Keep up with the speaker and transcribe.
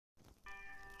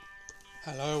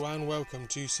Hello and welcome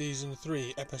to Season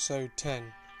 3, Episode 10,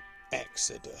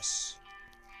 Exodus,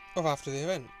 of After the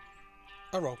Event,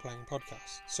 a role-playing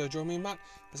podcast. So join me, Matt,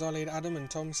 as I lead Adam and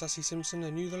Tom Sassy Simpson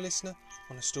and you, the listener,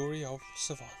 on a story of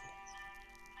survival.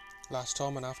 Last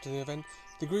time and after the event,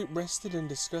 the group rested and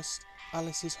discussed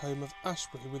Alice's home of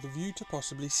Ashbury with a view to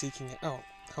possibly seeking it out.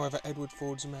 However, Edward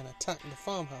Ford's men attacked the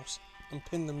farmhouse and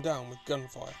pinned them down with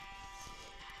gunfire.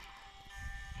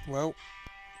 Well,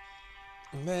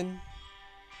 and then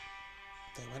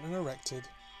they went and erected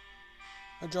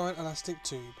a giant elastic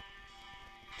tube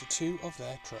to two of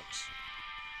their trucks.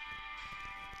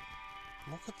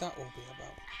 What could that all be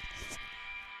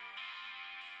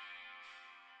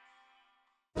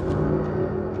about?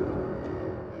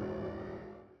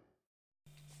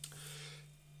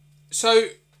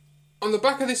 So, on the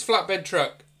back of this flatbed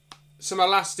truck, some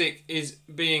elastic is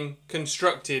being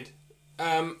constructed.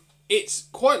 It's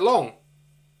quite long.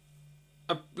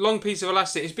 A long piece of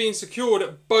elastic is being secured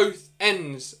at both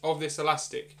ends of this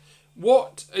elastic.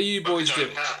 What are you boys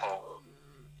doing?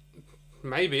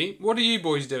 Maybe. What are you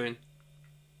boys doing?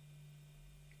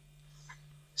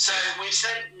 So we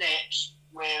sent Nick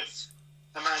with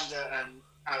Amanda and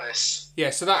Alice.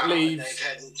 Yeah, so that leaves... They've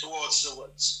headed towards the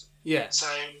woods. Yeah. So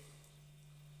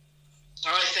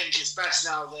I think it's best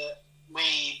now that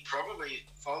we probably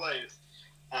follow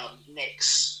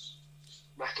Nick's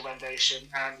recommendation,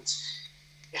 and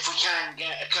if we can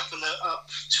get a couple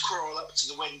to crawl up to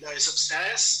the windows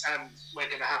upstairs, and we're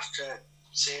going to have to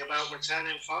see about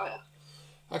returning fire.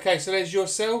 Okay, so there's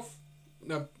yourself,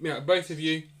 both of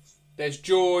you. There's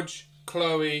George,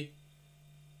 Chloe,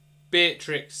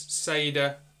 Beatrix,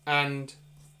 Sada, and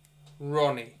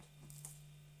Ronnie.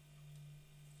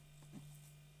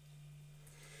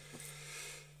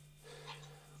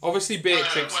 Obviously,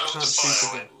 Beatrix can't shoot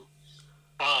again.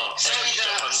 Oh, every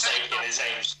shot I'm taking is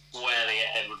aimed squarely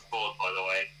at Edward Ford, by the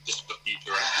way, just for future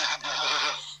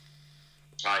reference.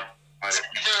 Right.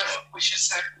 We should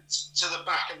send to the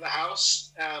back of the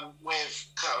house with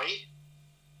Chloe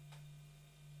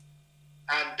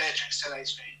and Beatrix to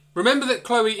HP. Remember that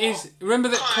Chloe is. Remember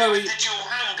that Chloe. The dual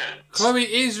handgun. Chloe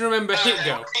is. Remember Hit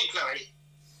Girl. Keep Chloe.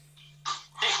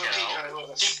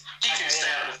 She can stay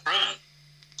out the front.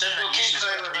 We'll keep the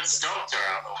doctor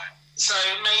out of the way. So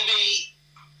maybe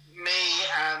me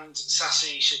and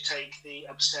Sassy should take the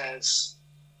upstairs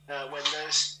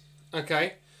windows.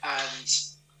 Okay. And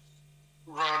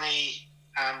Ronnie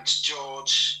and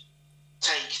George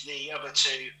take the other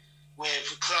two,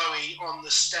 with Chloe on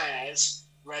the stairs,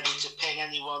 ready to ping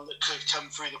anyone that could come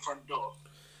through the front door.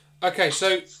 Okay,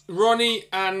 so Ronnie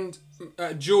and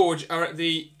George are at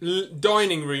the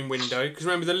dining room window, because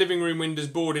remember the living room window's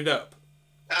boarded up.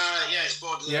 Yeah, it's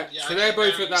boarded up. Yeah, so they're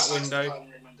both at that window.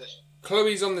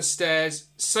 Chloe's on the stairs.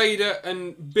 Sada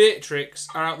and Beatrix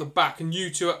are out the back, and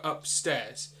you two are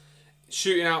upstairs,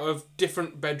 shooting out of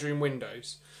different bedroom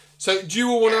windows. So, do you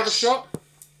all want to have a shot?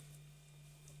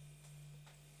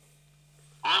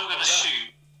 I'm going to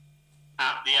shoot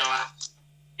at the elastic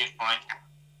if I can.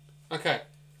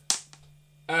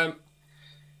 Okay.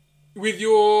 With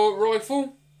your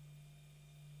rifle?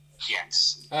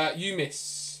 Yes. You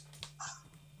miss.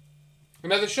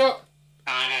 Another shot?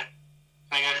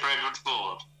 I go for Edward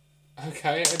Ford.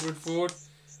 Okay, Edward Ford.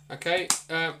 Okay,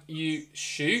 you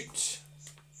shoot.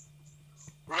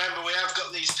 Remember, we have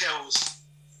got these pills.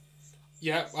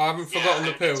 Yeah, I haven't forgotten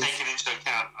the pills. Taken into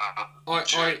account.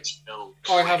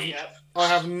 I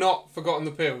have not forgotten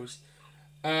the pills.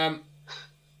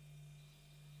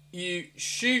 You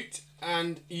shoot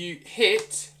and you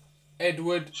hit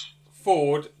Edward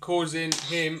Ford, causing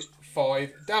him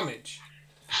 5 damage.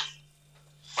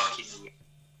 Fucking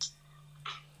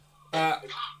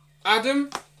Adam?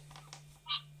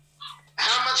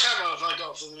 How much ammo have I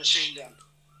got for the machine gun?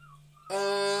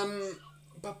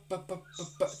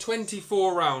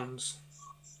 24 rounds.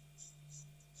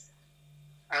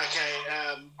 Okay,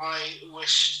 I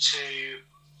wish to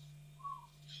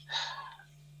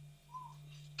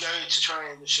go to try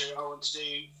and shoot. I want to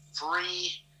do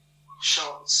 3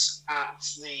 shots at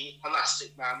the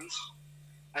elastic band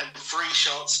and 3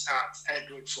 shots at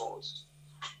Edward Ford.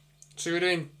 So we're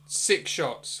doing 6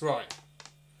 shots, right?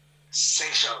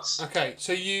 6 shots. Okay,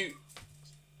 so you...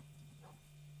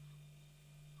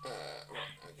 you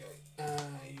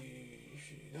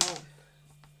shoot that.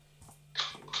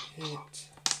 You hit...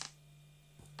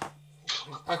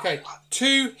 Okay,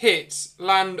 2 hits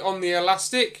land on the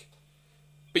elastic,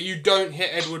 but you don't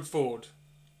hit Edward Ford.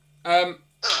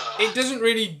 It doesn't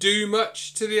really do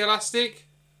much to the elastic.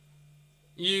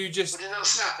 You just... Would it not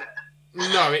snap it?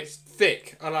 No, it's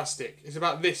thick elastic. It's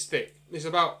about this thick. It's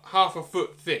about half a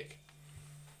foot thick.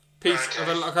 piece of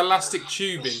like elastic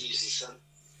tubing. Easy, son.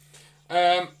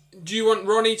 Do you want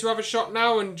Ronnie to have a shot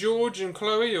now, and George and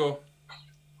Chloe, or?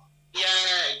 Yeah,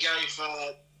 go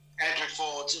for Edward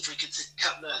Ford if we could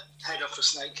cut the head off a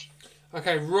snake.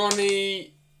 Okay,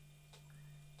 Ronnie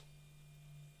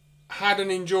had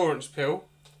an endurance pill.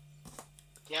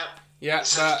 Yep. Yeah,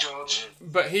 So George.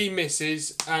 but he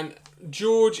misses, and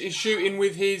George is shooting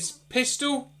with his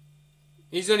pistol.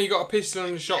 He's only got a pistol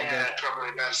and a shotgun. Yeah,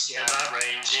 probably best. Yeah, At that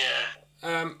range,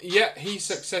 yeah. Yeah, he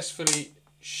successfully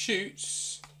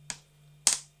shoots,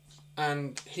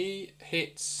 and he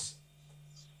hits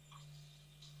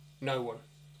no one.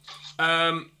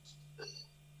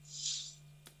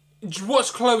 What's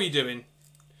Chloe doing?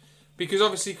 Because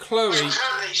obviously Chloe... Well,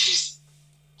 currently she's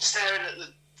staring at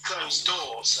the closed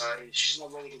door, so she's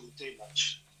not really going to do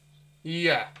much.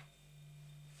 Yeah.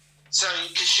 So,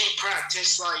 because she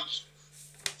practiced, like,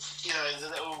 you know, the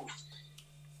little...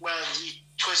 where you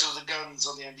twizzle the guns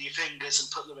on the end of your fingers and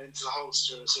put them into the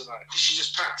holster or something like that. Because she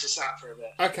just practiced that for a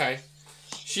bit. Okay.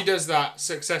 She does that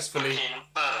successfully.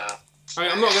 Butter.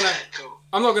 I mean, Cool.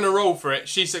 I'm not gonna roll for it.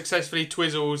 She successfully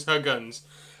twizzles her guns.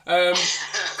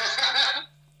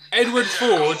 Edward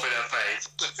Ford.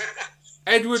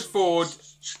 Edward Ford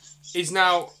is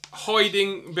now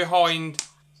hiding behind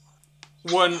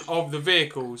one of the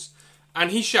vehicles, and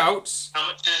he shouts. How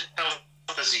much health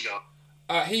has he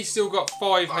got? He's still got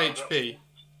 5 HP.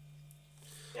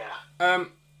 Yeah.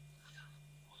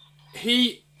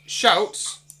 He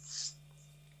shouts,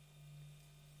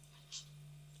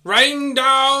 "Rain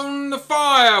down the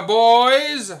fire,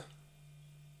 boys!"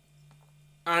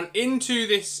 And into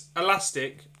this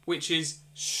elastic, which is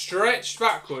stretched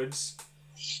backwards,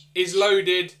 is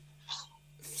loaded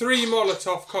 3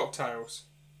 Molotov cocktails.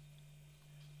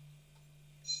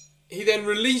 He then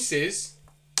releases...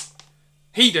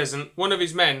 He doesn't. One of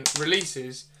his men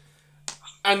releases.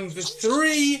 And the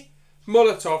 3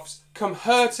 Molotovs come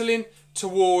hurtling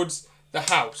towards the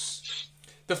house.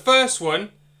 The first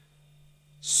one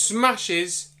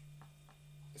smashes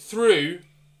through.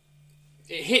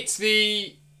 It hits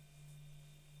the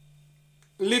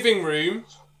living room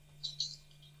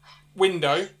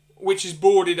window, which is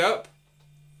boarded up.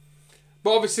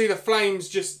 But obviously the flames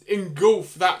just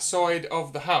engulf that side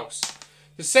of the house.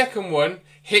 The second one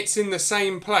hits in the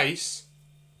same place.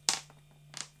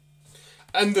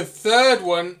 And the third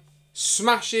one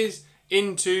smashes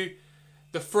into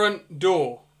the front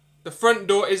door. The front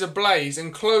door is ablaze,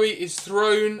 and Chloe is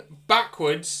thrown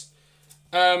backwards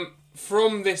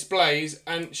from this blaze,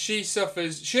 and she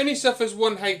only suffers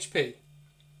 1 HP.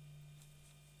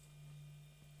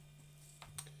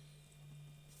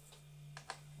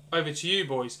 Over to you,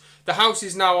 boys. The house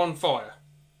is now on fire.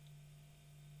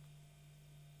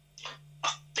 I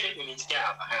think we need to get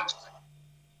out of the house.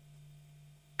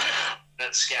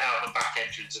 Let's get out of the back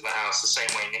entrance of the house the same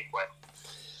way Nick went.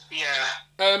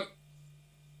 Yeah.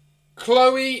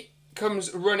 Chloe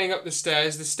comes running up the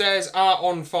stairs. The stairs are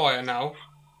on fire now,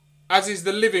 as is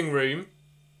the living room.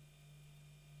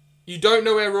 You don't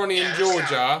know where Ronnie and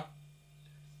George are.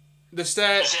 The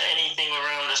stairs... Is there anything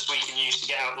around us we can use to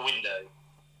get out the window?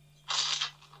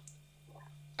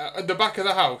 At the back of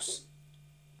the house?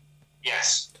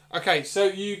 Yes. Okay, so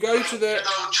you go to the... An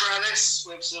old trellis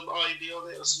with some ivy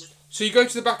on it or something. So you go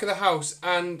to the back of the house,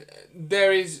 and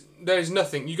there is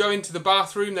nothing. You go into the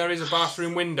bathroom. There is a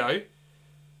bathroom window,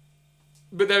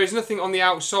 but there is nothing on the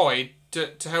outside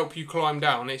to help you climb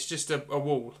down. It's just a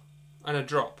wall and a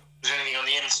drop. Is there anything on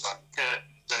the inside?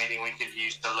 Is there anything we could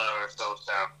use to lower ourselves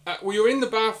down? Well, you're in the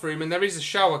bathroom, and there is a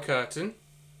shower curtain.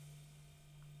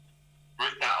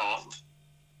 Rip that off,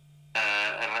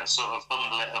 and let's sort of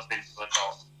bundle it up into the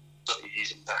knot. Sort of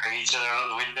using to hang each other out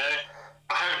the window.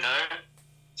 I don't know.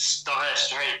 Style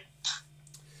straight.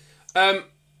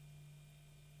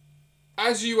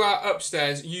 As you are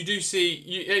upstairs, you do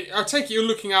see. I take it you're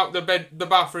looking out the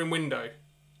bathroom window.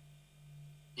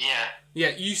 Yeah.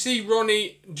 Yeah, you see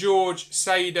Ronnie, George,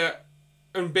 Sada,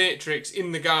 and Beatrix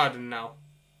in the garden now.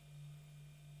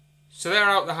 So they're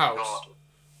out the house. God.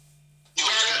 Get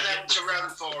them to run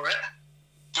for it.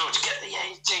 George, get the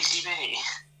JCB.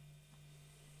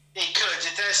 He could,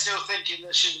 if they're still thinking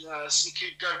that he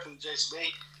could go for the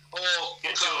JCB, or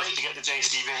Get Chloe. George to get the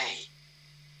JCB.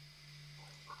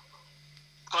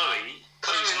 Chloe.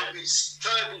 Chloe's,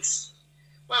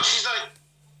 well, she's like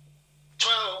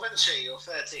 12, isn't she, or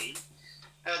 13?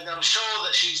 And I'm sure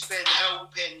that she's been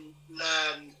helping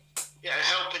learn,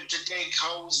 helping to dig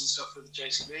holes and stuff with the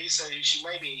JCB, so she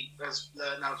maybe has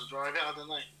learned how to drive it, I don't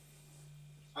know.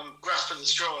 I'm grasping the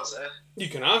straws there. You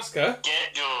can ask her.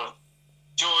 Get George.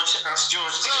 George, ask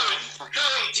George to go in.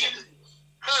 Chloe,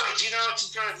 do you know how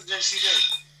to drive the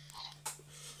JCB?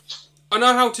 I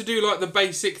know how to do like the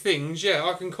basic things. Yeah,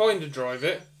 I can kind of drive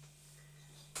it.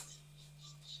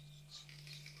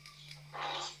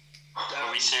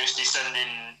 Are we seriously sending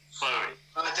Chloe?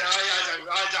 I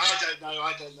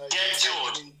don't know. Get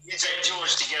George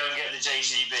to go and get the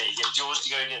JCB. Get George to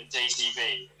go and get the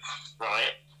JCB.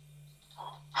 Right?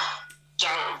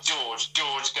 George,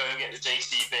 go and get the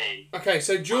JCB. Okay,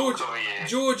 so George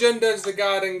undoes the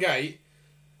garden gate,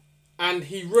 and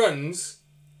he runs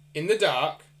in the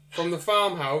dark from the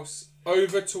farmhouse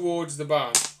over towards the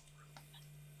barn.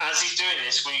 As he's doing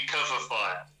this, we cover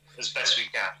fire as best we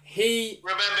can.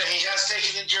 Remember, he has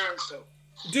taken endurance pill.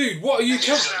 Dude, what are you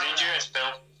covering? Endurance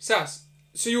pill. Sass,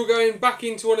 so you're going back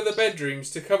into one of the bedrooms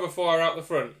to cover fire out the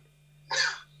front?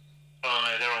 Oh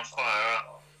no, they're on fire, aren't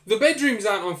The bedrooms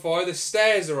aren't on fire, the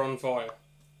stairs are on fire.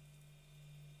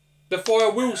 The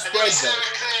fire will spread Is though. there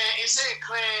a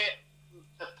clear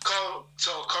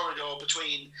sort of corridor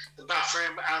between the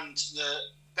bathroom and the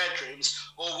bedrooms,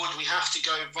 or would we have to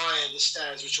go via the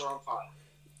stairs which are on fire?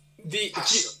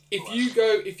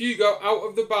 If you go out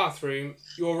of the bathroom,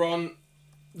 you're on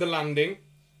the landing.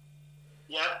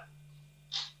 Yep.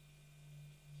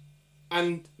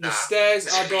 And the stairs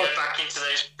are If we get back into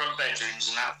those front bedrooms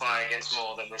and that fire gets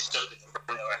more, then we're stuck in the front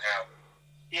of the house.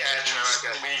 Yeah,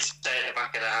 We need to stay at the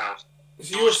back of the house.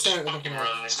 So you're staying at the back of the house.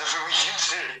 Run, there's nothing we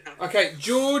can do. Okay,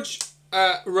 George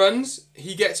runs.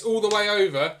 He gets all the way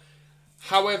over.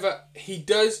 However, he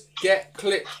does get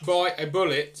clipped by a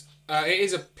bullet. It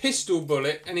is a pistol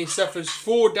bullet, and he suffers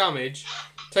 4 damage,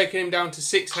 taking him down to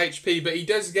 6 HP. But he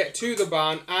does get to the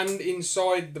barn and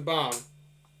inside the barn.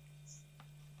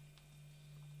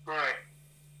 Right.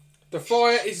 The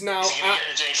fire is now Is he going to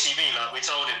get the JCB like we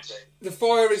told him to? The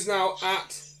fire is now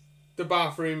at the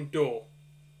bathroom door.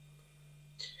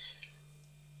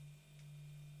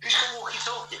 Who's got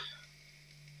walkie-talkie?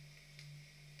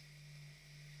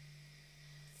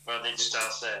 Well, they're just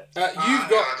downstairs. You've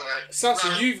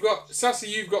got Sassy.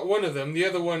 You've got one of them. The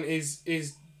other one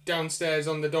is downstairs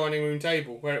on the dining room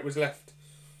table where it was left.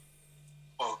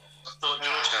 Oh, I thought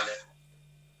George had it.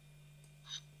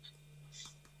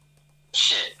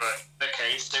 Shit. Right.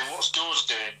 Okay. So what's George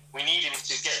doing? We need him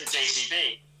to get the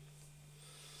JCB.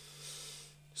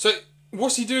 So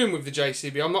what's he doing with the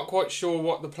JCB? I'm not quite sure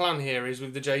what the plan here is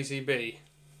with the JCB.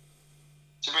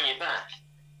 To bring it back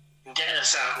and get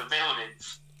us out of the building.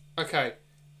 Okay.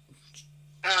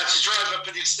 To drive up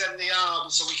and extend the arm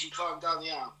so we can climb down the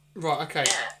arm. Right. Okay.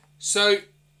 Yeah. So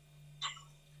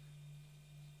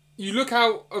you look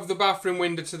out of the bathroom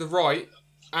window to the right,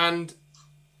 and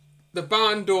the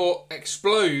barn door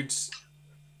explodes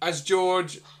as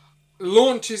George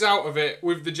launches out of it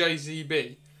with the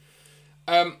JCB.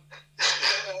 A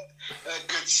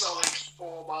good solid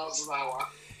 4 miles an hour.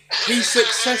 He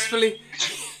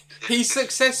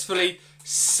successfully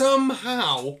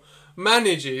somehow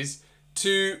manages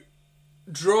to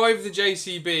drive the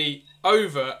JCB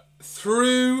over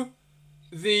through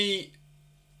the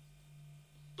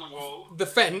wall, the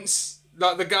fence,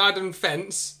 like the garden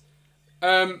fence.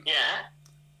 Yeah.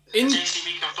 The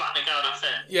JCB can flatten the garden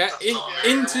fence. Yeah,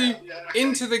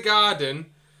 into the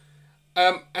garden,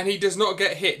 and he does not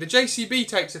get hit. The JCB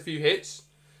takes a few hits.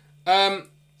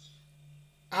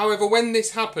 However, when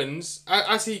this happens,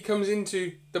 as he comes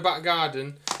into the back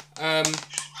garden,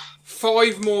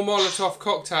 5 more Molotov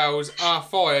cocktails are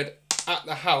fired at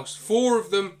the house. 4 of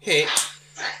them hit.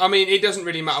 I mean, it doesn't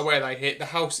really matter where they hit. The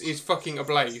house is fucking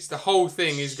ablaze. The whole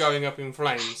thing is going up in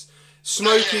flames.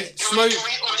 Smoke. Can we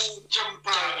all jump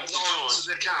out and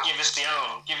onto the car? Give us the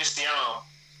arm.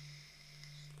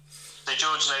 So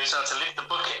George knows how to lift the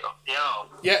bucket up the arm.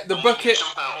 Yeah, the and bucket.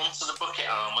 Jump out onto the bucket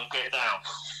arm and get down.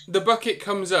 The bucket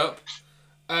comes up,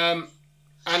 and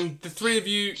the 3 of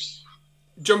you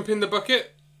jump in the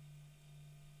bucket.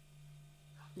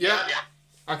 Yeah.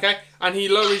 Okay, and he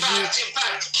lowers you. In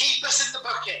fact, keep us in the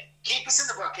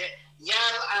bucket. Yell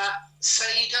at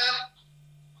Seda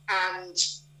and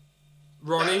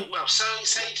Ronnie.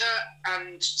 Seda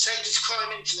and Seda to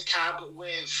climb into the cab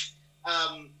with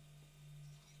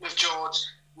George.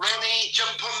 Ronnie,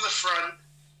 jump on the front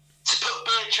to put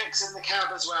Beatrix in the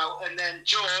cab as well, and then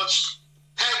George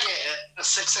peg it at a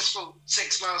successful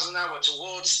 6 miles an hour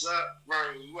towards the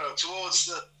road, towards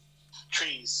the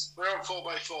trees. We're on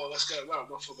 4x4. Let's go. Well,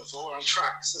 not 4x4. We're on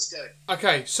tracks. Let's go.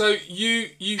 Okay, so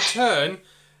you turn,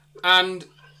 and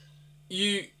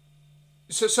you.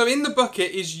 So in the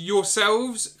bucket is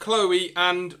yourselves, Chloe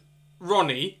and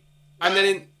Ronnie, and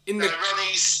then in the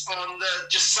Ronnie's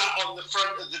just sat on the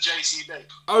front of the JCB.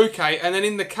 Okay, and then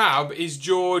in the cab is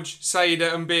George,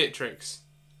 Seda, and Beatrix.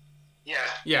 Yeah.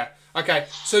 Yeah. Okay,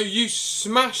 so you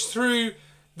smash through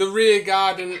the rear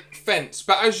garden fence.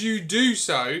 But as you do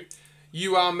so,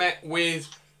 you are met with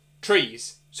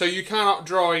trees. So you cannot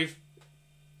drive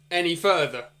any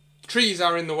further. Trees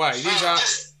are in the way. These are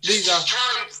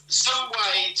drive some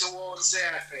way towards the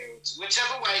airfields.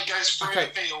 Whichever way goes through the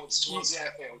fields towards the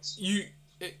airfields.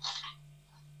 I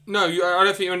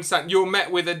don't think you understand. You're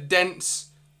met with a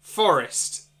dense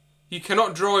forest. You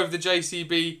cannot drive the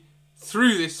JCB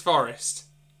through this forest.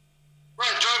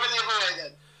 Right, drive it the other way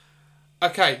then.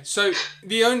 Okay, so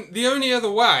the only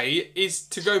other way is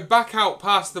to go back out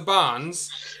past the barns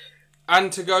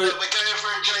and to go... We're going for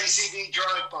a JCB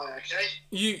drive-by,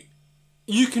 okay?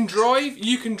 You can drive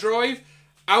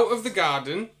out of the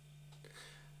garden,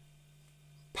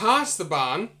 past the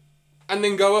barn, and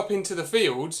then go up into the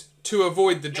fields to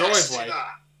avoid the driveway. Do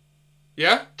that.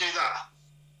 Yeah? Do that.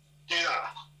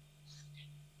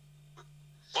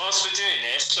 Whilst we're doing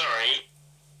this, sorry.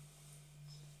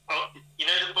 Oh, you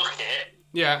know the bucket?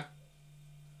 Yeah.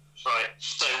 Right,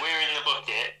 so we're in the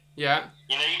bucket. Yeah.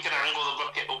 You know you can angle the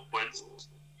bucket upwards.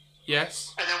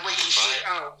 Yes. And then we can shoot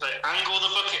out. So angle the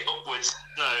bucket upwards.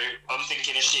 No, I'm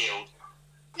thinking a shield.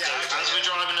 Yeah. So as we're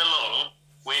driving along,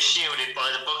 we're shielded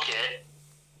by the bucket,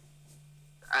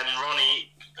 and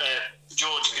Ronnie,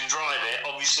 George can drive it.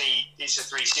 Obviously, it's a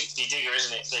 360 digger,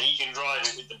 isn't it? So he can drive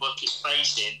it with the bucket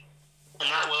facing, and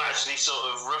that will actually sort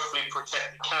of roughly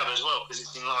protect the cab as well, because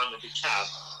it's in line with the cab.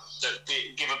 So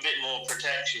give a bit more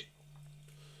protection.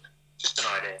 Just an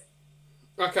idea.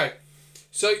 Okay.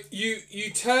 So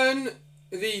you turn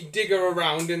the digger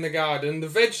around in the garden. The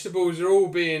vegetables are all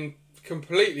being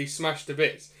completely smashed to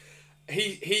bits.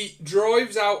 He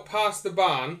drives out past the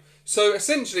barn. So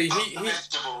essentially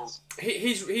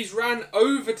he's ran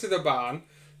over to the barn,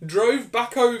 drove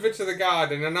back over to the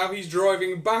garden, and now he's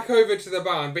driving back over to the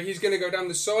barn, but he's going to go down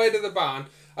the side of the barn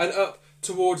and up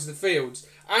towards the fields.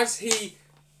 As he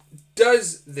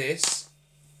does this,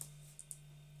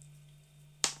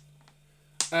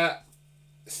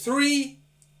 3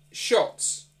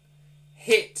 shots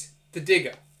hit the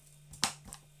digger.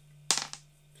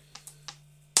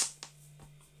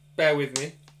 Bear with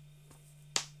me.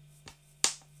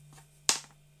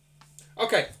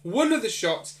 Okay, one of the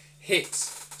shots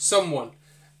hits someone.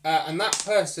 And that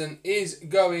person is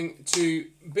going to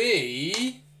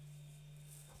be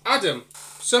Adam.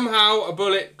 Somehow a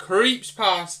bullet creeps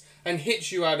past and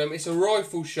hits you, Adam. It's a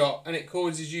rifle shot and it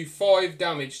causes you 5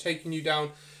 damage, taking you down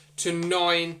to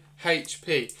 9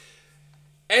 HP.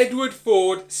 Edward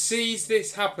Ford sees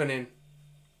this happening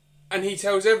and he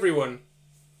tells everyone,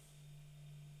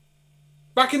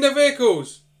 back in their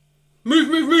vehicles! Move,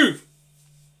 move, move!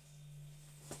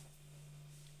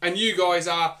 And you guys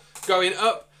are going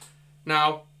up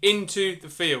now into the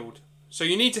field. So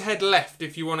you need to head left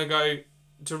if you want to go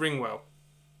to Ringwell.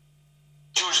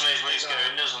 George knows where he's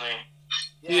going, doesn't he?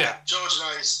 Yeah. George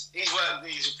knows. He's worked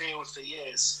these fields for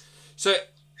years. So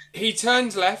he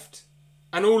turns left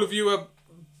and all of you are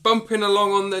bumping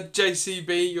along on the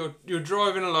JCB. You're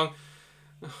driving along.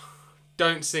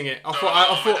 Don't sing it. I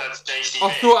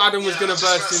thought Adam was going to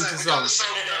burst into song.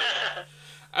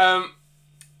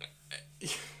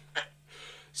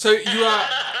 So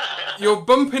you're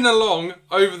bumping along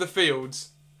over the fields.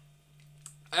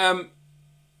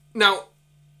 Now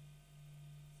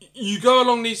you go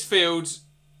along these fields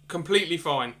completely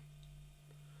fine.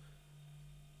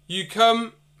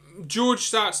 George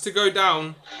starts to go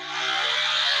down.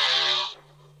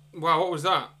 Wow, what was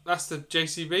that? That's the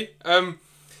JCB.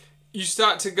 You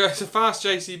start to go, it's a fast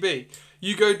JCB.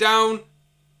 You go down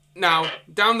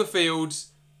the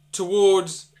fields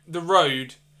towards the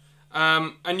road.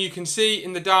 And you can see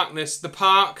in the darkness the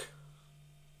park,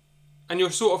 and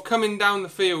you're sort of coming down the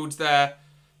fields there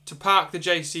to park the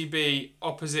JCB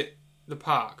opposite the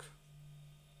park.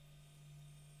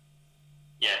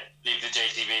 Yeah, leave the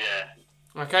JCB there.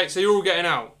 Okay, so you're all getting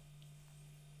out.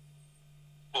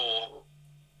 Or,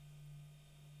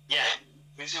 yeah,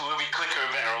 we'll be quicker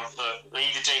and better on foot.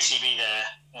 Leave the JCB there.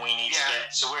 We need to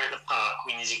get, so we're at the park,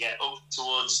 we need to get up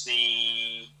towards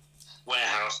the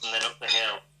warehouse and then up the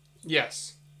hill.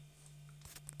 Yes.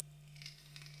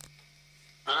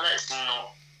 But let's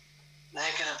not.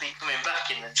 They're going to be coming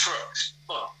back in the trucks.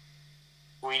 Well,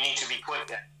 we need to be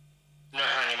quicker. No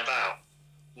hanging about.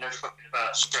 No fucking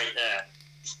about straight there.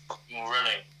 Just fucking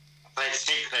running.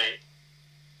 Basically.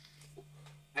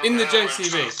 In the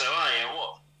JCB. So are you?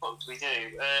 What do we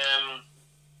do?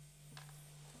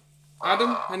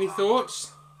 Adam, any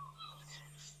thoughts?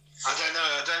 I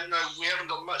don't know. We haven't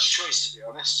got much choice, to be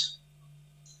honest.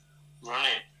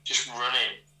 Running. Just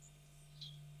running.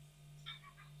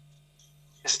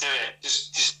 Let's do it.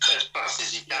 Just as fast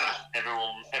as you can.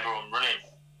 Everyone running.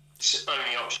 It's the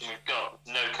only option we've got.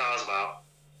 No cars about.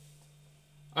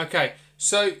 Okay,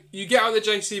 so you get out of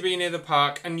the JCB near the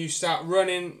park and you start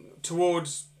running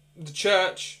towards the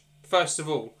church first of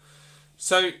all.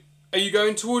 So, are you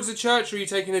going towards the church or are you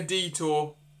taking a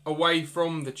detour away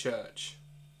from the church?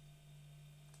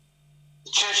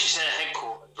 The church is their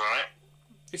headquarters, right?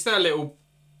 It's their little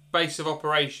base of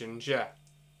operations, yeah.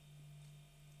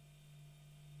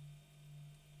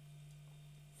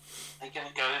 Are they going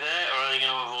to go there or are they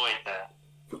going to avoid there?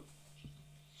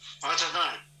 I don't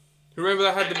know. Remember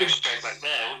they had They'd the go big... straight back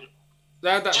there, wouldn't they?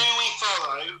 They had that... Do we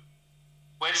follow?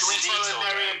 Where does Do we the follow detour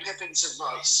Merry go? and Pippin's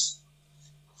advice?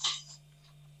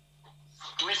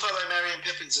 Do we follow Merry and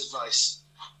Pippin's advice?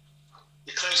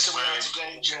 The closer we are to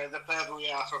danger, the further we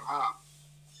are from harm.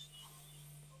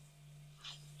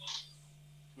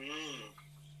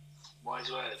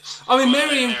 Wise words. I mean, Follow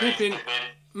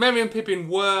Merry and Pippin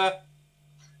were...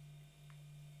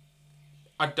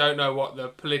 I don't know what the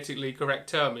politically correct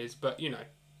term is, but, you know.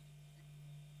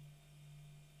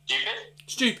 Stupid?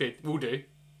 Stupid, will do.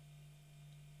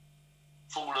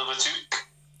 Fool of a toque.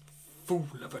 Fool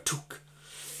of a took.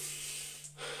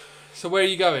 So where are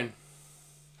you going?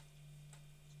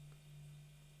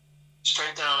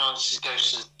 Straight down on goes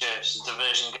to the church. The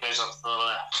diversion goes off to the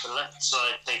left. The left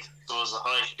side takes us towards the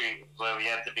high street where we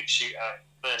had the big shootout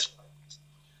first.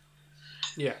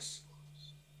 Yes.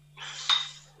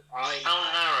 How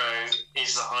narrow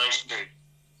is the high street?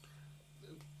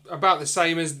 About the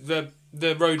same as the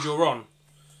road you're on.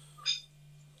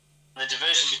 The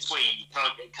diversion between, you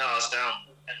can't get cars down.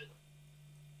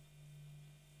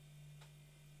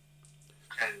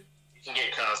 And you can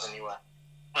get cars anywhere.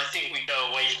 I think we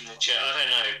go away from the church. I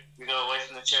don't know. We go away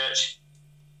from the church.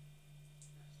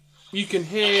 You can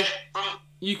hear... Okay,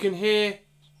 You can hear...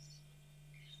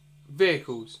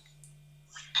 vehicles.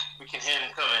 we can hear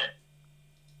them coming.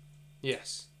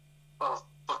 Yes. Well,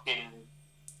 fucking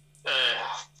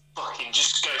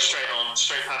just go straight on,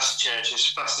 straight past the church as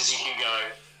fast as you can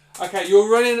go. Okay, you're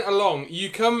running along.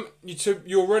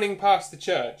 You're running past the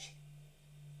church.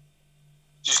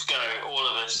 Just go, all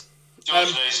of us.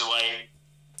 George knows the way.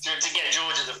 To get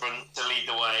George at the front to lead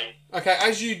the way. Okay,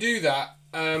 as you do that,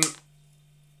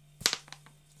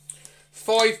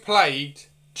 5 Plagued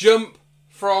jump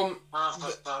from... Oh,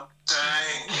 for fuck's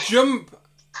sake. jump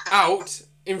out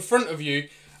in front of you.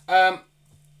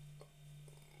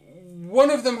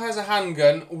 One of them has a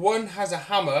handgun, one has a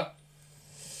hammer,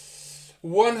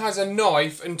 one has a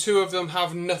knife, and 2 of them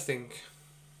have nothing.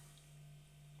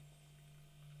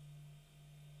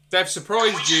 They've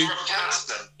surprised you. Run past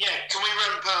them. Yeah, can we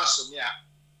run past them?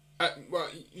 Yeah. Well,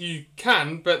 you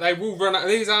can, but they will run.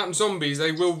 These aren't zombies.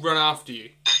 They will run after you.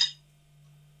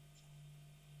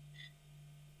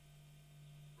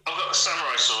 I've got a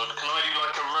samurai sword. Can I do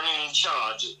like a running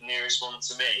charge at the nearest one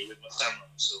to me with my samurai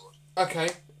sword? Okay.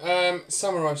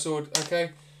 Samurai sword.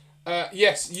 Okay.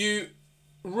 Yes, you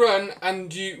run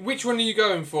and you. Which one are you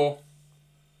going for?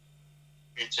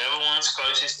 Whichever one's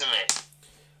closest to me.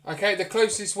 Okay, the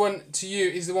closest one to you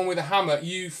is the one with a hammer.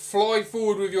 You fly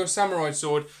forward with your samurai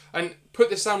sword and put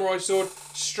the samurai sword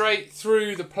straight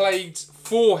through the Plagued's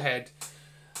forehead.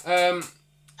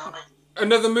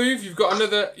 Another move. You've got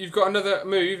another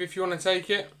move if you want to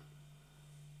take it.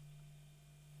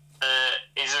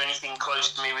 Is there anything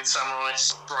close to me with samurai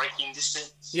striking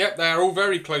distance? Yep, they are all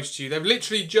very close to you. They've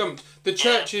literally jumped. The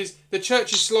church is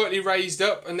slightly raised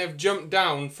up, and they've jumped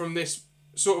down from this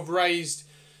sort of raised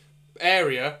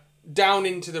area down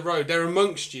into the road. They're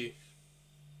amongst you.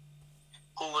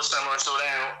 Pull the samurai sword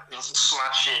out and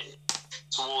slash it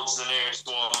towards the nearest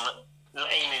one,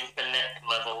 aiming for neck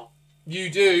level. You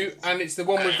do, and it's the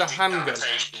one with the handgun.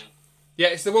 Decapitation. Yeah,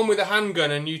 it's the one with the handgun,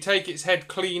 and you take its head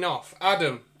clean off.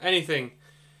 Adam, anything?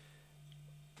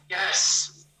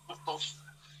 Yes. How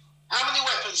many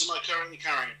weapons am I currently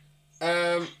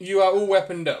carrying? You are all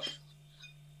weaponed up.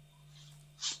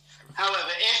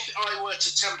 However, if I were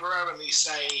to temporarily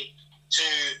say to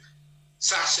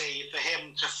Sassy for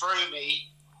him to throw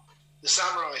me the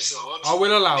samurai sword, I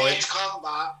will allow it.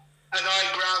 Mid-combat, and I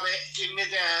grab it in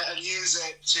midair and use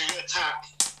it to attack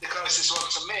the closest one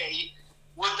to me,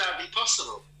 would that be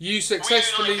possible? You We do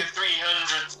successfully... like a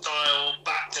 300 style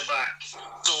back-to-back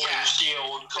sword and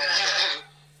shield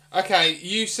combo. Okay,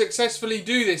 you successfully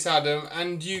do this, Adam,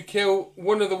 and you kill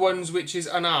one of the ones which is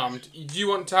unarmed. Do you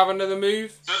want to have another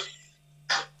move?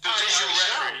 For visual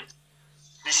reference,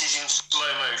 this is in slow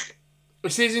motion.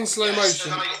 This is in slow Yes,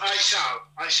 motion. and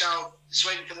I shall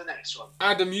swing for the next one.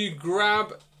 Adam, you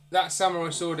grab that samurai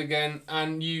sword again,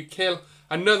 and you kill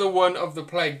another one of the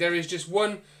Plague. There is just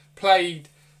one Plague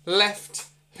left.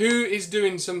 Who is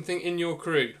doing something in your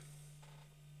crew?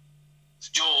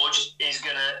 George is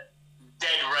going to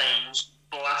dead range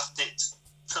blast it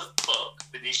to fuck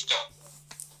with his shot.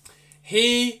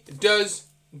 He does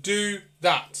do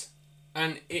that,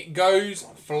 and it goes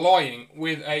flying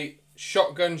with a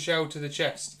shotgun shell to the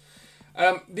chest.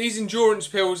 These endurance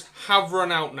pills have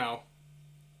run out now.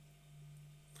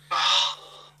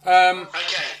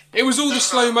 Okay. It was all the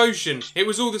slow motion. It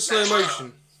was all the slow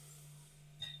motion.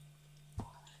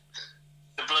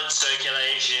 The blood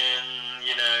circulation,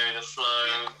 you know, the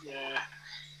flow. Yeah.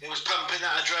 It was pumping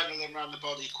that adrenaline around the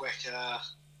body quicker.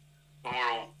 And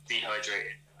we're all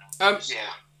dehydrated.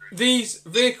 Yeah. These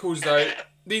vehicles, though,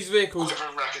 Quiver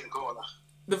and wreck in the corner.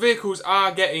 the vehicles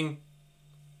are getting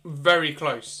very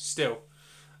close still.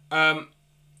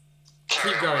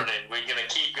 Keep going. Running. We're going to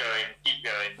keep going.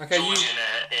 Okay,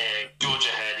 George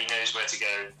ahead, he knows where to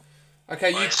go.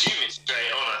 Okay, I assume it's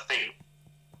straight on, I think.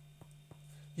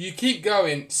 You keep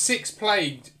going. 6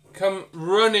 plagued come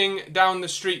running down the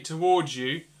street towards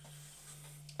you.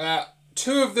 3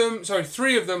 of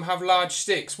them have large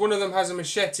sticks. One of them has a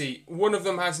machete. One of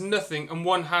them has nothing, and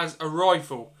one has a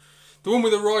rifle. The one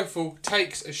with a rifle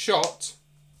takes a shot,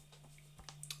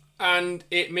 and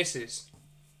it misses.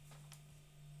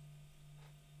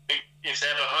 If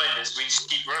they're behind us, we just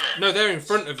keep running. No, they're in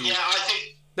front of you. Yeah, I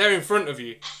think They're in front of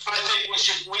you. we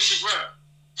should run.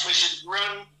 We should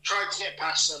run, try to get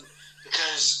past them,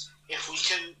 because if we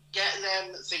can get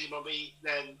them thingamabobby,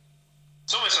 then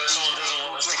It's almost like someone doesn't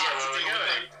want us to get where we're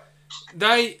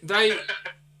going. They,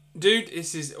 dude,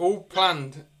 this is all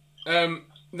planned.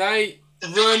 They The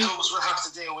run. vehicles will have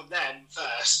to deal with them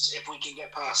first if we can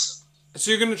get past them. So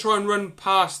you're going to try and run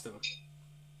past them.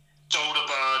 Shoulder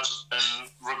barge and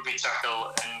rugby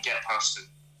tackle and get past it.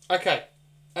 Okay.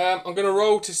 I'm going to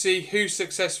roll to see who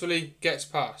successfully gets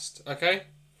past. Okay.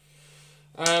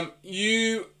 Adam,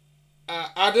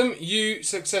 you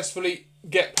successfully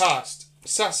get past.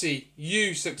 Sassy,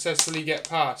 you successfully get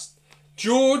past.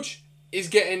 George is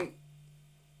getting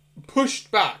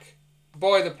pushed back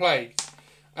by the plague.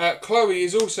 Chloe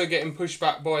is also getting pushed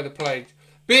back by the plague.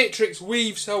 Beatrix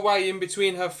weaves her way in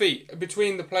between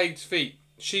the plague's feet.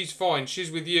 She's fine.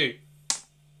 She's with you.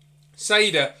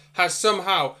 Sada has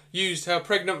somehow used her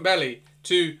pregnant belly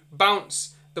to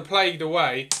bounce the plague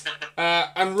away.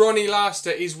 And Ronnie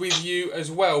Laster is with you as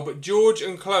well. But George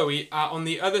and Chloe are on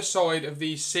the other side of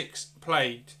these 6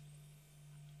 plagued.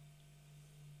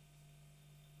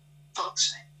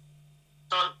 Fuck's sake.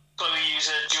 Can't Chloe use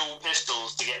her dual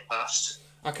pistols to get past?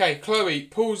 Okay, Chloe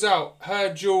pulls out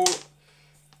her dual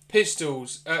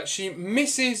pistols. She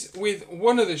misses with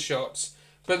one of the shots,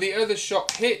 but the other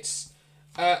shot hits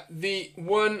the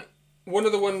one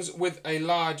of the ones with a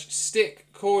large stick,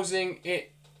 causing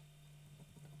it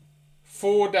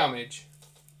 4 damage.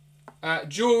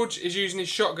 George is using his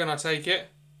shotgun, I take it.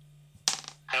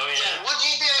 Hell Yeah, yeah. would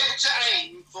you be able to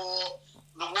aim for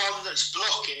the one that's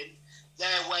blocking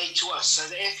their way to us, so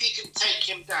that if you can take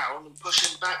him down and push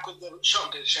him back with the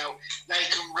shotgun shell, they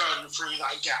can run through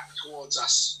that gap towards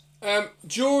us?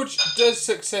 George does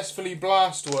successfully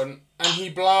blast one, and he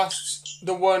blasts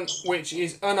the one which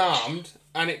is unarmed,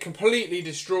 and it completely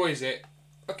destroys it.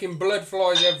 Fucking blood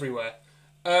flies everywhere.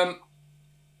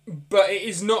 But it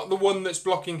is not the one that's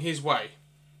blocking his way.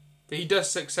 But he does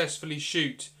successfully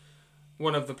shoot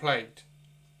one of the plagued.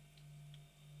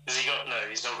 Has he got... No,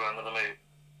 he's not got another move.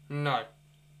 No.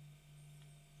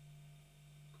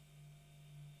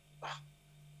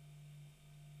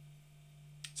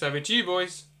 It's over to you,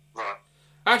 boys. Right.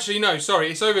 Actually, no, sorry,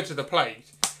 it's over to the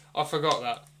plagued. I forgot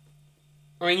that.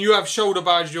 I mean, you have shoulder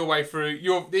barged your way through.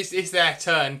 It's their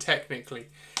turn, technically.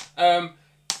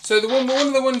 So one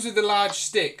of the ones with the large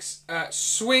sticks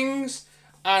swings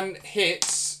and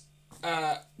hits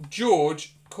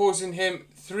George, causing him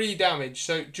 3 damage.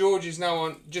 So George is now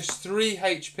on just 3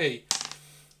 HP.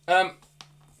 One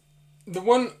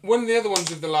of the other ones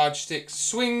with the large sticks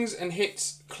swings and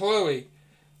hits Chloe.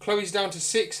 Chloe's down to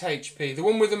 6 HP. The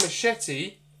one with the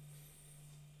machete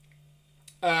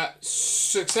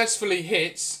successfully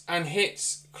hits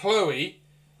Chloe.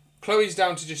 Chloe's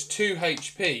down to just 2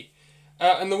 HP.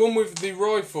 And the one with the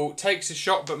rifle takes a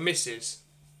shot but misses.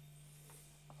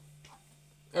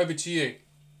 Over to you.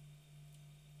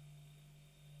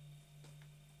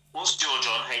 What's George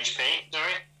on HP?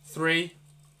 Sorry? 3.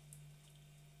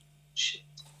 Shit.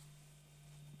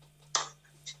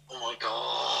 Oh my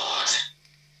god.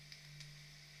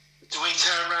 Do we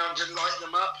turn around and light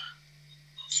them up?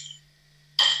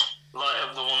 Light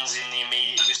up the ones in the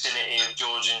immediate vicinity of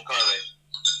George and Chloe.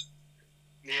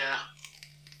 Yeah.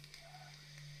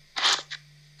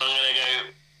 I'm going to go,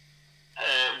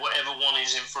 whatever one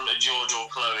is in front of George or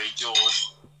Chloe,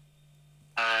 George,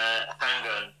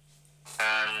 handgun,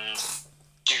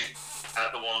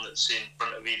 that's in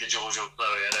front of either George or Chloe.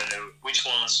 I don't know which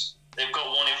ones. They've got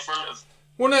one in front of.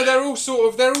 Well, no, they're all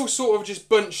sort of just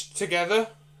bunched together,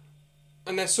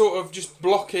 and they're sort of just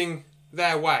blocking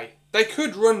their way. They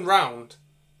could run round,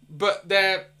 but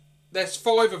there's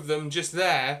 5 of them just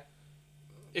there.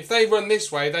 If they run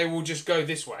this way, they will just go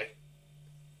this way.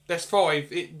 There's 5.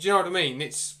 Do you know what I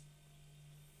mean?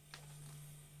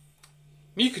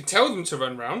 You could tell them to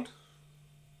run round.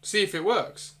 See if it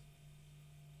works.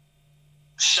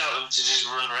 Shout them to just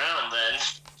run round then.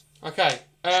 Okay.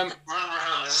 Run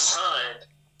round the side.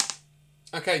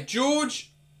 Okay,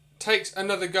 George takes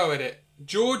another go at it.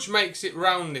 George makes it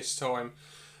round this time.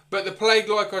 But the plague,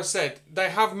 like I said, they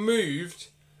have moved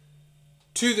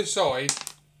to the side.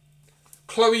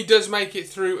 Chloe does make it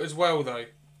through as well, though.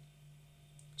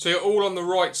 So you're all on the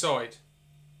right side.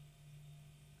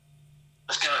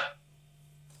 Let's go.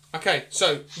 Okay,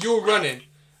 so you're running.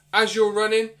 As you're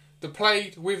running, the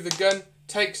plague with the gun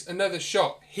takes another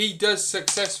shot. He does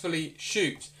successfully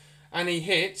shoot. And he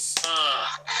hits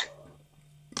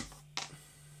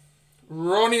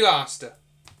Ronnie Laster.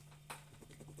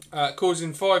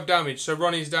 Causing 5 damage. So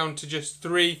Ronnie's down to just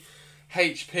 3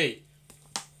 HP.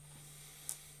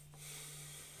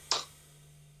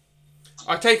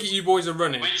 I take it you boys are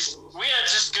running. We are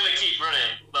just going to keep running.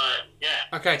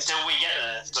 Yeah. Okay. Until we get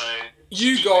there, so...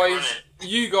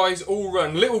 You guys all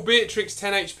run. Little Beatrix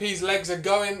 10 HP's legs are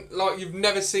going like you've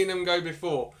never seen them go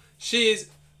before. She is...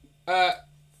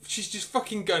 she's just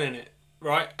fucking gunning it,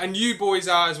 right? And you boys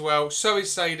are as well. So is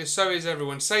Seda. So is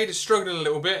everyone. Sada's struggling a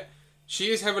little bit.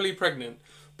 She is heavily pregnant.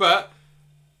 But,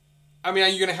 I mean, are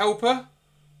you going to help her?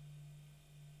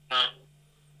 No.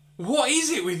 What is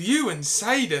it with you and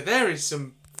Seda? There is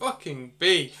some fucking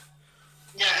beef.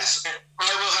 Yes, I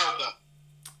will help her.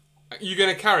 Are you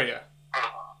going to carry her?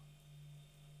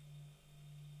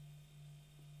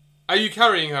 Are you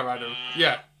carrying her, Adam?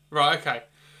 Yeah. Right, okay.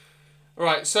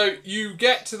 Right, so you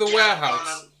get to the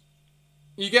warehouse.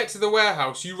 You get to the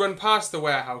warehouse. You run past the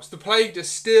warehouse. The plague is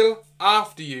still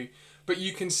after you. But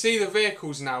you can see the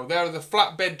vehicles now. There are the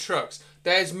flatbed trucks.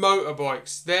 There's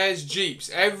motorbikes. There's jeeps.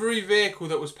 Every vehicle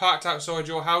that was parked outside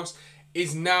your house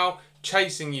is now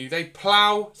chasing you. They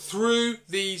plough through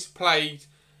these plagues,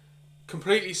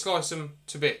 completely slice them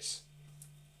to bits.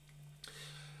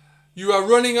 You are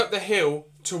running up the hill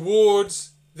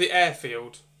towards the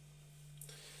airfield.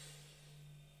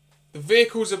 The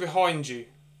vehicles are behind you.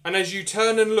 And as you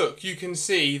turn and look, you can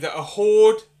see that the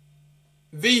horde,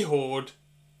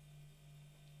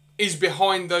 is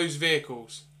behind those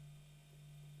vehicles.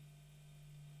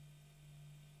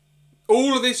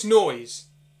 All of this noise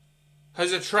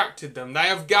has attracted them. They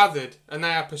have gathered and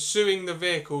they are pursuing the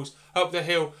vehicles up the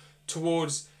hill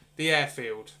towards the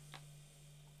airfield.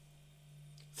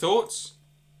 Thoughts?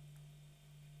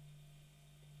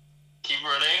 Keep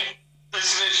running.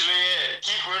 That's literally it.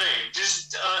 Keep running.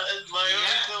 Just my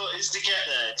only thought is to get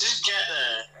there. Just get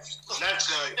there. Let's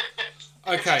go.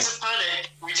 Okay. If it's a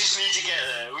panic, we just need to get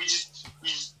there.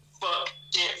 Fuck,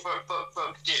 shit, fuck,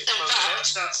 shit, fuck.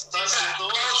 That's the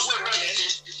thought.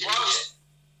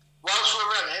 Whilst we're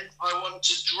running, I want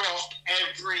to drop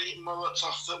every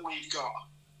Molotov that we've got.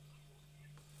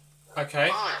 Okay.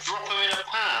 Right, drop them in a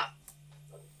path.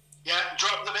 Yeah,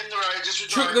 drop them in the road as we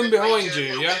Chuck drive. them it, behind make you, a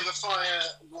little yeah? bit of a fire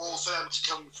wall for them to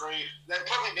come through. They'll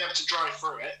probably be able to drive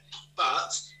through it,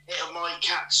 but it might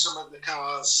catch some of the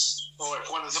cars, or if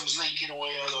one of them's leaking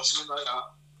oil or something like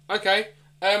that. Okay.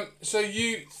 So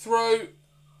you throw...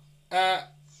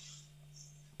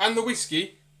 and the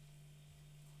whiskey.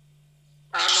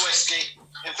 And the whiskey.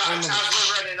 In fact, as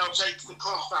we're running, I'll take the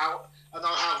cloth out and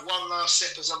I'll have one last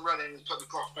sip as I'm running and put the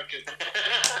cloth back in.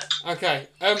 Okay.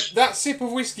 That sip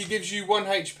of whiskey gives you 1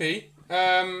 HP.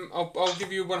 I'll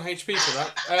give you 1 HP for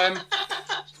that.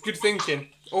 Good thinking.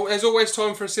 Oh, there's always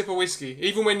time for a sip of whiskey,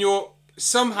 even when you're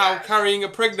somehow carrying a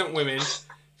pregnant woman,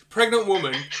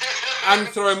 and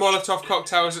throwing Molotov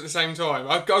cocktails at the same time.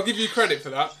 I'll give you credit for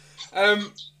that.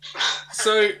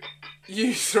 So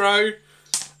you throw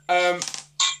the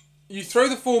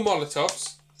 4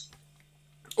 Molotovs.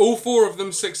 All 4 of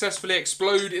them successfully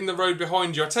explode in the road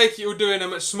behind you. I take it you're doing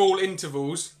them at small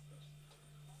intervals.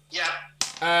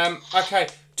 Yeah. Okay.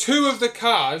 2 of the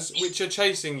cars which are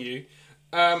chasing you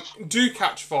do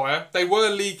catch fire. They were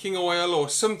leaking oil or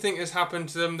something has happened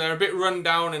to them. They're a bit run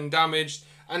down and damaged,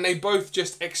 and they both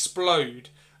just explode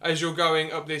as you're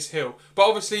going up this hill. But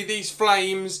obviously these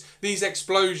flames, these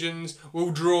explosions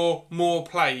will draw more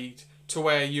plague to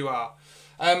where you are.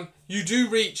 You do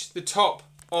reach the top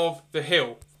of the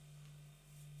hill.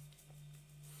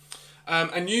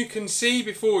 And you can see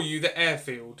before you the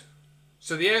airfield.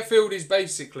 So the airfield is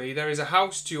basically, there is a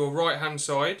house to your right hand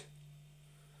side.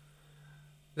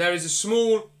 there is a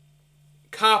small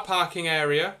car parking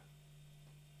area,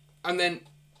 and then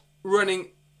running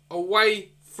away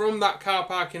from that car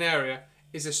parking area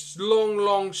is a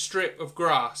long strip of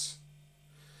grass.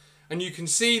 And you can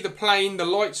see the plane, the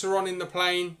lights are on in the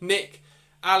plane. Nick,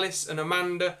 Alice and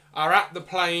Amanda are at the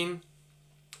plane.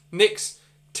 Nick's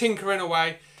tinkering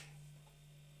away.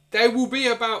 They will be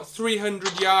about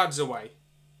 300 yards away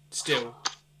still.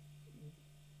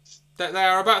 They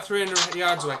are about 300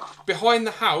 yards away. Behind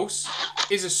the house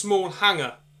is a small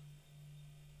hangar.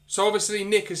 So obviously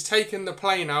Nick has taken the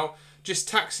plane out, just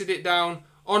taxied it down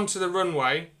onto the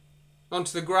runway,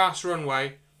 onto the grass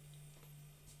runway,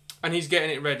 and he's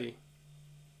getting it ready.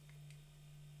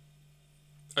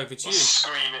 Over to you.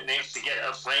 Scream at Nick to get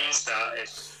a plane started.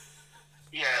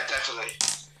 Yeah, definitely.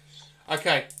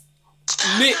 Okay.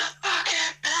 Nick,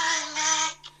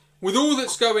 with all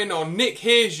that's going on, Nick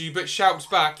hears you but shouts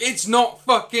back, "It's not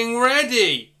fucking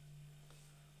ready!"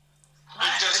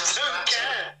 I don't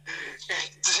care.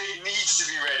 It needs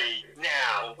to be ready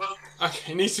now.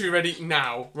 Okay, it needs to be ready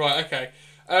now. Right, okay.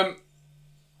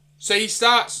 So he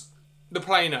starts the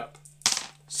plane up.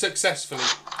 Successfully.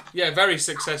 Yeah, very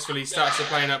successfully starts the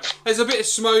plane up. There's a bit of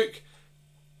smoke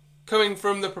coming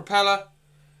from the propeller,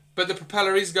 but the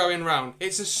propeller is going round.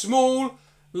 It's a small,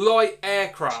 light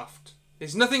aircraft.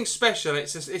 It's nothing special.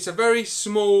 It's a very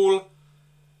small,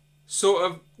 sort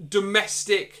of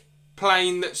domestic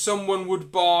plane that someone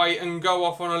would buy and go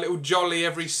off on a little jolly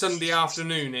every Sunday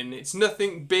afternoon in. It's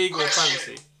nothing big or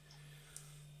fancy.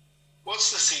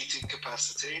 What's the seating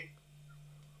capacity?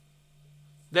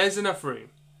 There's enough room.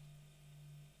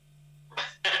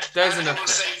 There's enough room.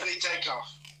 Safely take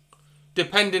off.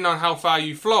 Depending on how far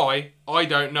you fly, I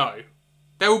don't know.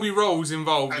 There will be roles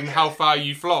involved in how far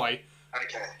you fly.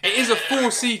 Okay. It is a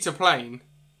 4-seater plane,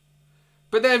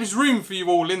 but there is room for you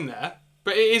all in there.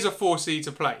 But it is a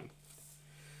 4-seater plane.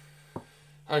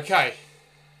 Okay.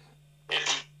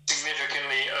 It's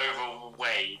significantly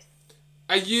overweight.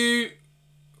 Are you...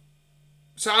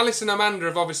 So Alice and Amanda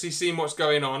have obviously seen what's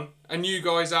going on, and you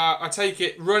guys are, I take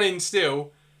it, running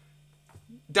still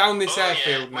down this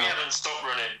airfield now. We haven't stopped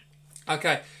running.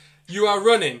 Okay. You are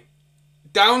running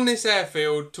down this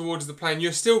airfield towards the plane.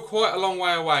 You're still quite a long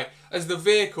way away as the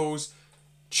vehicles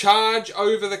charge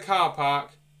over the car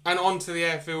park and onto the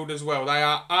airfield as well. They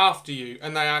are after you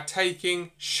and they are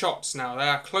taking shots now. They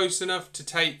are close enough to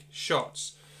take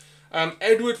shots.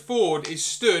 Edward Ford is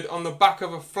stood on the back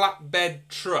of a flatbed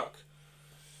truck.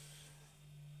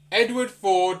 Edward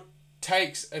Ford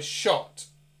takes a shot.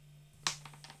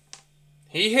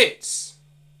 He hits.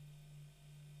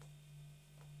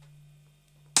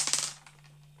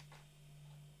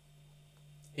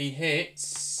 He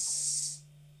hits.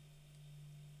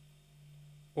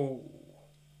 Oh.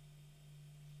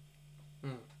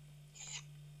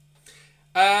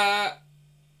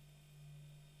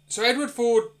 So Edward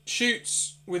Ford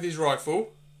shoots with his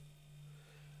rifle.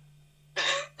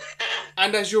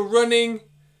 And as you're running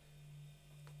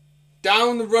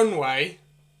down the runway,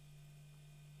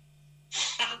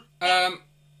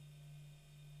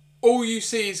 all you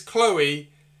see is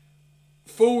Chloe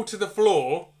fall to the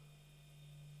floor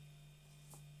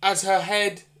as her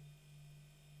head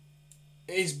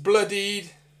is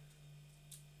bloodied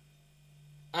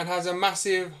and has a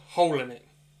massive hole in it.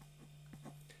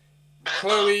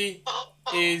 Chloe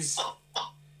is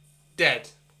dead.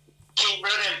 Keep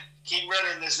running. Keep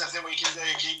running. There's nothing we can do.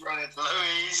 Keep running.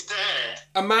 Chloe's dead.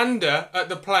 Amanda at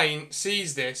the plane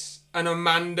sees this and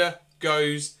Amanda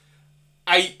goes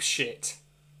apeshit.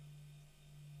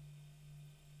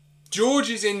 George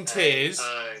is in tears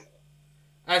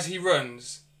as he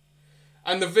runs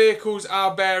and the vehicles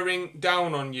are bearing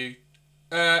down on you.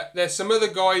 There's some other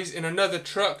guys in another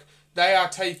truck. They are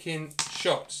taking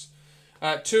shots.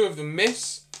 2 of them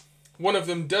miss. 1 of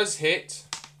them does hit.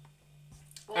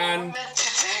 And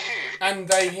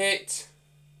they hit.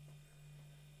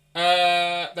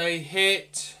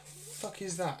 Fuck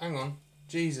is that? Hang on.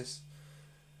 Jesus.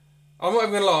 I'm not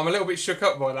even gonna lie. I'm a little bit shook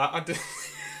up by that.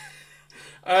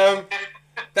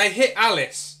 They hit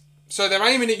Alice. So they're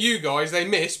aiming at you guys. They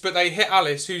miss, but they hit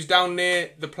Alice, who's down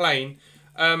near the plane.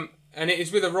 And it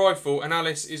is with a rifle. And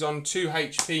Alice is on 2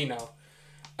 HP now.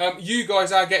 You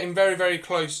guys are getting very, very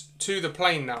close to the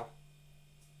plane now.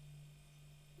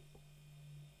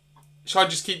 Should I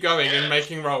just keep going and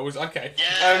making rolls? Okay.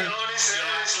 Yeah,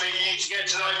 honestly, you need to get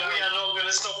to that. We are not going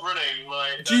to stop running.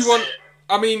 Like, do you want...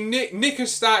 I mean, Nick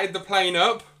has started the plane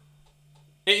up.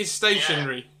 It is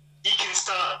stationary. Yeah. He can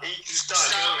start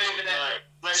going. Like,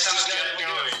 let's just get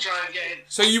going. Try and get in.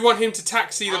 So you want him to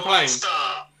taxi the plane?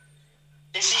 Start.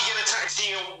 Is he going to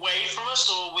taxi away from us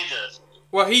or with us?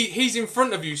 Well, he's in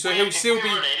front of you, so he'll still be...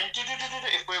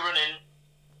 If we're running,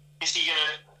 is he going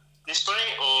to this way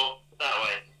or that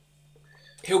way?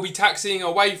 He'll be taxiing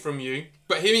away from you,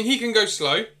 but he can go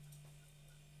slow.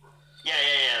 Yeah,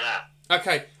 that.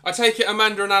 Okay, I take it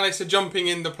Amanda and Alice are jumping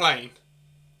in the plane.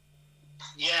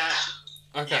 Yeah.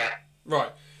 Okay, Yeah.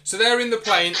 right. So they're in the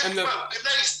plane and the... Well, can they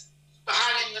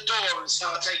hang in the door and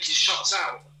start taking shots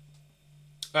out?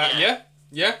 Yeah.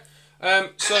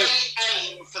 So... Can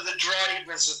they aim for the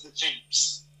drivers of the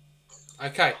Jeeps?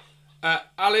 Okay.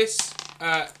 Alice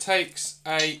takes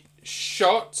a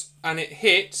shot and it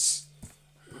hits.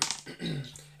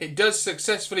 It does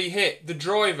successfully hit the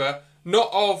driver, not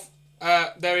of...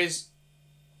 there's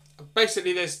a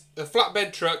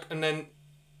flatbed truck and then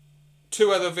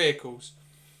 2 other vehicles.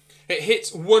 It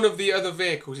hits one of the other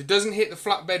vehicles. It doesn't hit the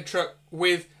flatbed truck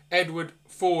with Edward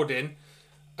Ford in,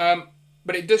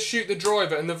 but it does shoot the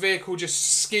driver and the vehicle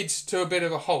just skids to a bit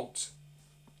of a halt.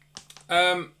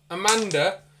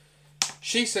 Amanda,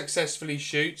 she successfully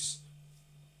shoots.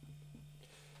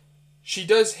 She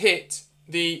does hit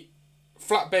the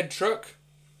flatbed truck.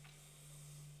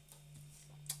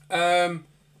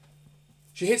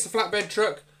 She hits the flatbed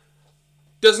truck,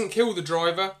 doesn't kill the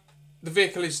driver, the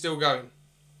vehicle is still going.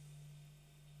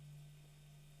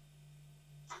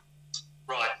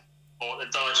 Right. I want the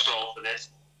dice roll for this.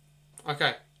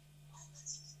 Okay.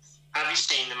 Have you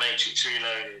seen The Matrix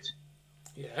Reloaded?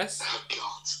 Yes. Oh,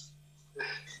 God.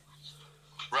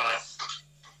 Right.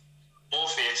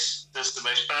 Morpheus does the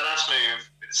most badass move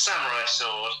with a samurai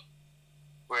sword,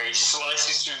 where he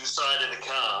slices through the side of the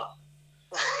car.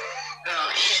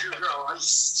 Oh,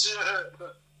 Christ.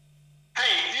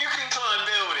 Hey, if you can climb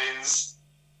buildings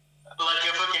like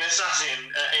a fucking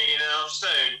assassin at 8.5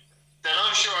 stone, then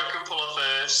I'm sure I can pull off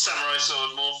a samurai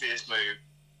sword Morpheus move.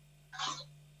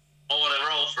 I want to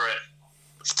roll for it.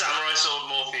 Samurai sword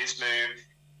Morpheus move.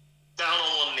 Down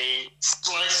on one knee,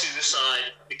 slice through the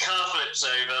side, the car flips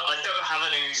over. I don't have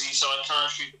an Uzi, so I can't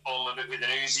shoot the bottom of it with an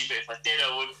Uzi, but if I did,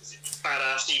 I would, because it's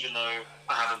badass, even though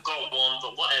I haven't got one,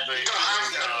 but whatever, it flips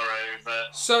the car over.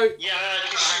 So... Yeah, I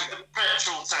can shoot the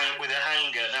petrol tank with a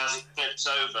handgun as it flips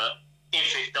over,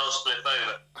 if it does flip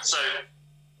over. So,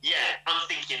 yeah, I'm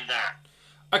thinking that.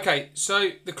 Okay,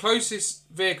 so the closest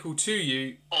vehicle to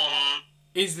you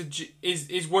is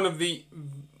one of the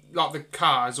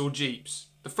cars or jeeps.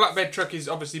 The flatbed truck is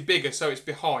obviously bigger, so it's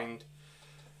behind.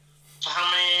 So how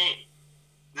many...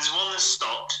 There's one that's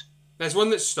stopped. There's one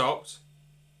that's stopped.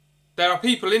 There are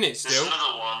people in it still. There's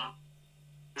another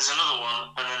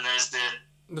one, and then there's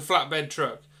the flatbed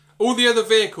truck. All the other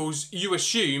vehicles, you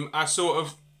assume, are sort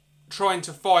of trying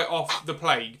to fight off the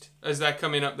plagued as they're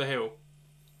coming up the hill.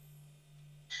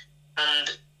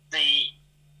 And the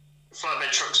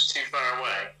flatbed trucks are too far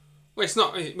away. Well,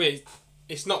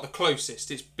 it's not the closest.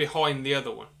 It's behind the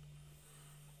other one.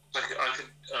 I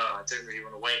don't really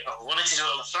want to wait. I wanted to do it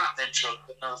on the flatbed truck,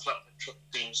 but now the flatbed truck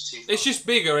seems too far. It's just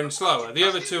bigger and slower. The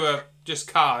other 2 are just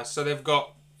cars, so they've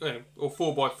got, or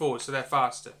 4x4s, so they're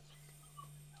faster.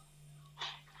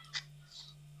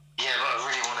 Yeah, but I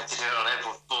really wanted to do it on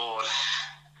Edward Ford.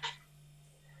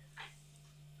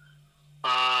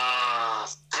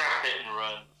 Scrap it and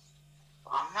run.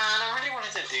 Oh man, I really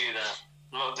wanted to do that.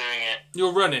 I'm not doing it.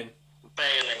 You're running.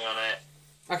 Bailing on it.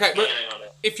 Okay, but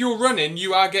if you're running,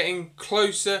 you are getting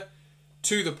closer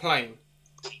to the plane.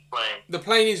 The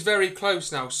plane is very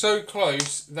close now. So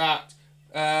close that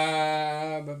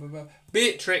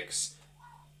Beatrix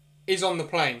is on the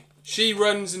plane. She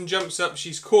runs and jumps up.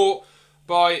 She's caught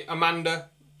by Amanda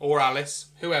or Alice,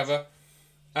 whoever.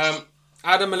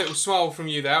 Adam, a little smile from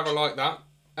you there. I like that.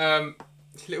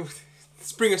 Little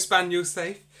Springer Spaniel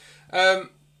safe.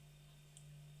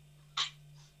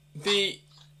 The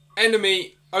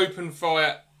enemy open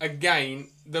fire again.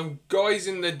 The guys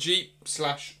in the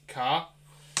Jeep/car,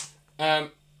 they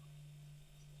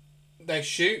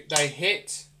shoot, they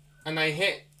hit, and they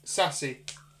hit Sassy.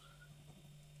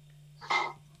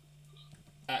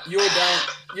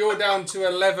 You're down to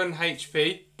 11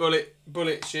 HP.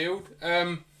 Bullet shield.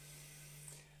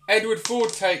 Edward Ford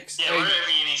takes. Yeah, wherever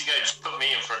you need to go, just put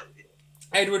me in front of you.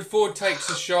 Edward Ford takes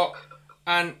a shot,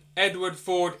 and Edward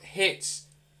Ford hits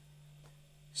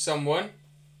someone.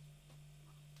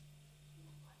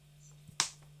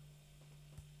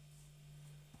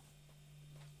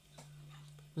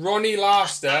 Ronnie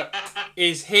Laster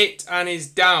is hit and is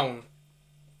down.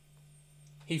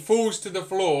 He falls to the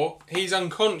floor. He's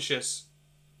unconscious.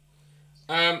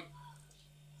 Stay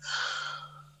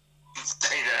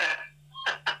there.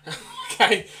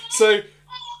 Okay, so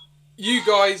you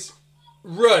guys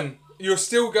run. You're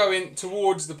still going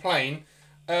towards the plane.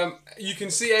 You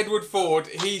can see Edward Ford.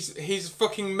 His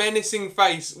fucking menacing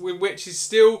face, which is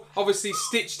still obviously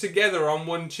stitched together on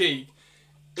one cheek,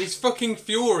 is fucking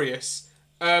furious.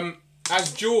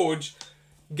 As George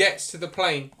gets to the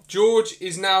plane, George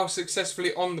is now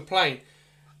successfully on the plane.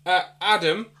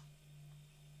 Adam,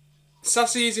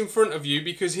 Sassy is in front of you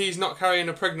because he's not carrying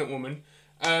a pregnant woman.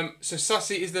 So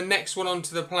Sassy is the next one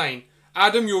onto the plane.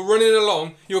 Adam, you're running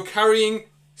along. You're carrying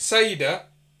Seda.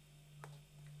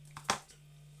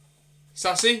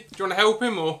 Sassy, do you want to help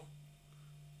him or?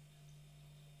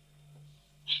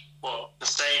 What, the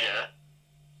Seda?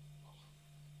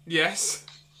 Yes.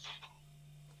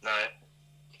 No.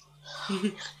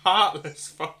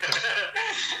 Heartless fucker.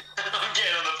 I'm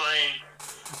getting on the plane.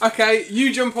 Okay,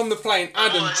 you jump on the plane.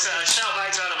 Adam. I shout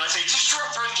back to Adam. I say, just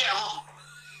drop her and get on.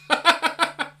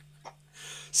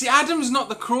 See, Adam's not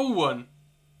the cruel one.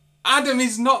 Adam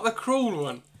is not the cruel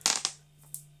one.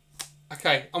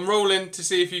 Okay, I'm rolling to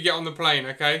see if you get on the plane,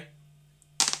 okay?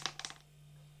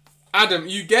 Adam,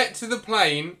 you get to the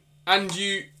plane and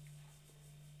you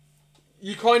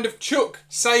kind of chuck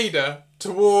Seda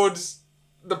towards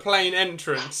the plane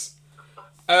entrance.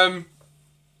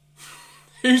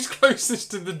 Who's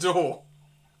closest to the door?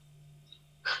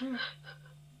 Would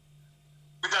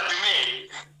that be me?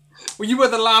 Well, you were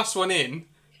the last one in.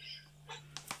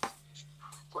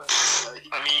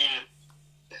 I mean,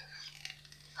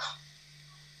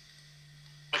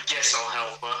 I guess I'll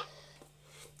help her.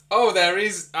 Oh, there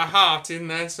is a heart in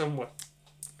there somewhere.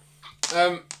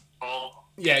 I'll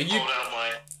Yeah, you hold out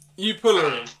my... you pull her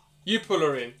in. You pull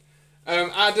her in.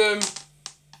 Adam. Can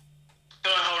I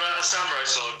hold out a samurai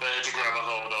sword for her to grab a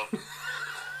hold of?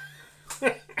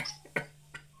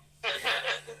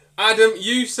 Adam,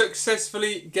 you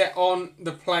successfully get on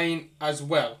the plane as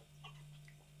well.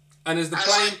 And as the As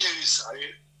plane... I do so,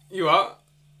 You are?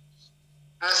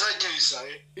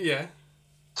 Yeah.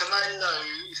 can I know,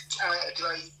 can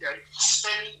I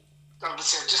spin,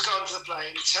 obviously I've just got onto the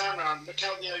plane, turn around, look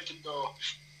out the open door,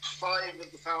 5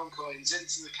 of the found coins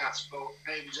into the catapult,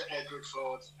 aimed at Edward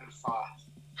Ford, and fire.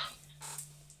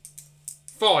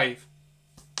 5.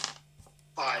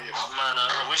 5. Oh man,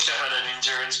 I wish I had an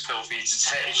endurance pill for you to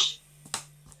take.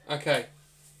 Okay.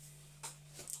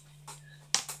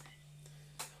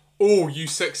 Oh, you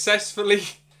successfully...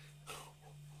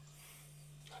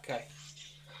 Okay.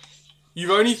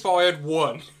 You've only fired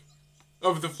 1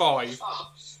 of the 5.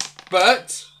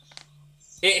 But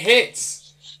it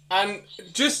hits. And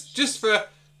just for,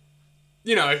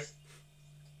 you know,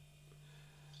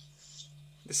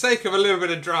 the sake of a little bit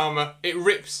of drama, it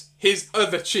rips his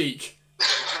other cheek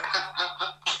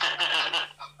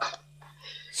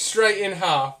straight in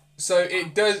half. So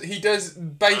it does. He does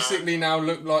basically now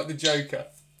look like the Joker.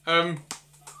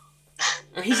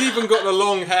 He's even got the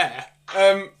long hair.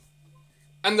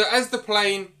 As the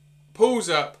plane pulls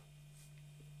up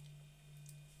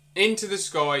into the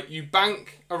sky, you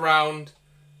bank around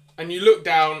and you look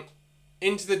down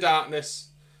into the darkness.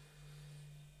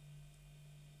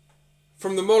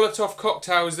 From the Molotov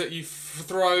cocktails that you've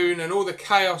thrown and all the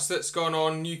chaos that's gone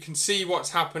on, you can see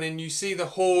what's happening. You see the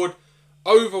horde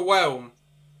overwhelm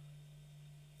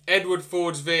Edward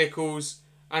Ford's vehicles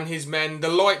and his men. The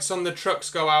lights on the trucks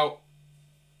go out,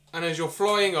 and as you're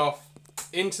flying off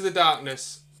into the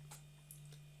darkness,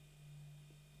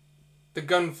 the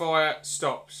gunfire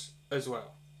stops as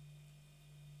well.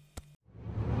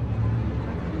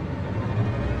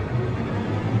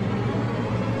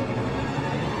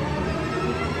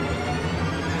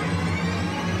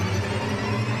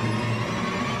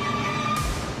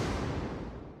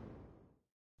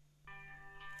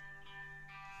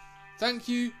 Thank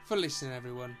you for listening,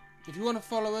 everyone. If you want to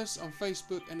follow us on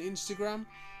Facebook and Instagram,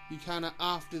 you can at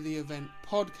After the Event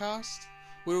Podcast.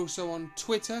 We're also on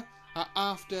Twitter at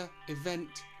After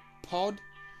Event Pod.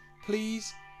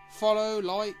 Please follow,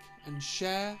 like and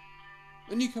share.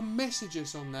 And you can message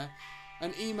us on there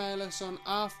and email us on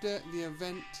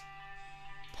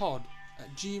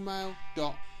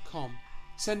aftertheeventpod@gmail.com.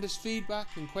 Send us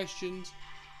feedback and questions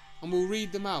and we'll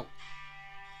read them out.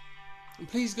 And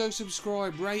please go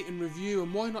subscribe, rate and review,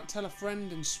 and why not tell a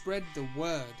friend and spread the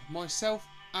word. Myself,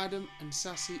 Adam and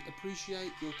Sassy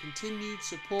appreciate your continued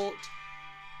support,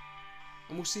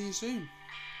 and we'll see you soon.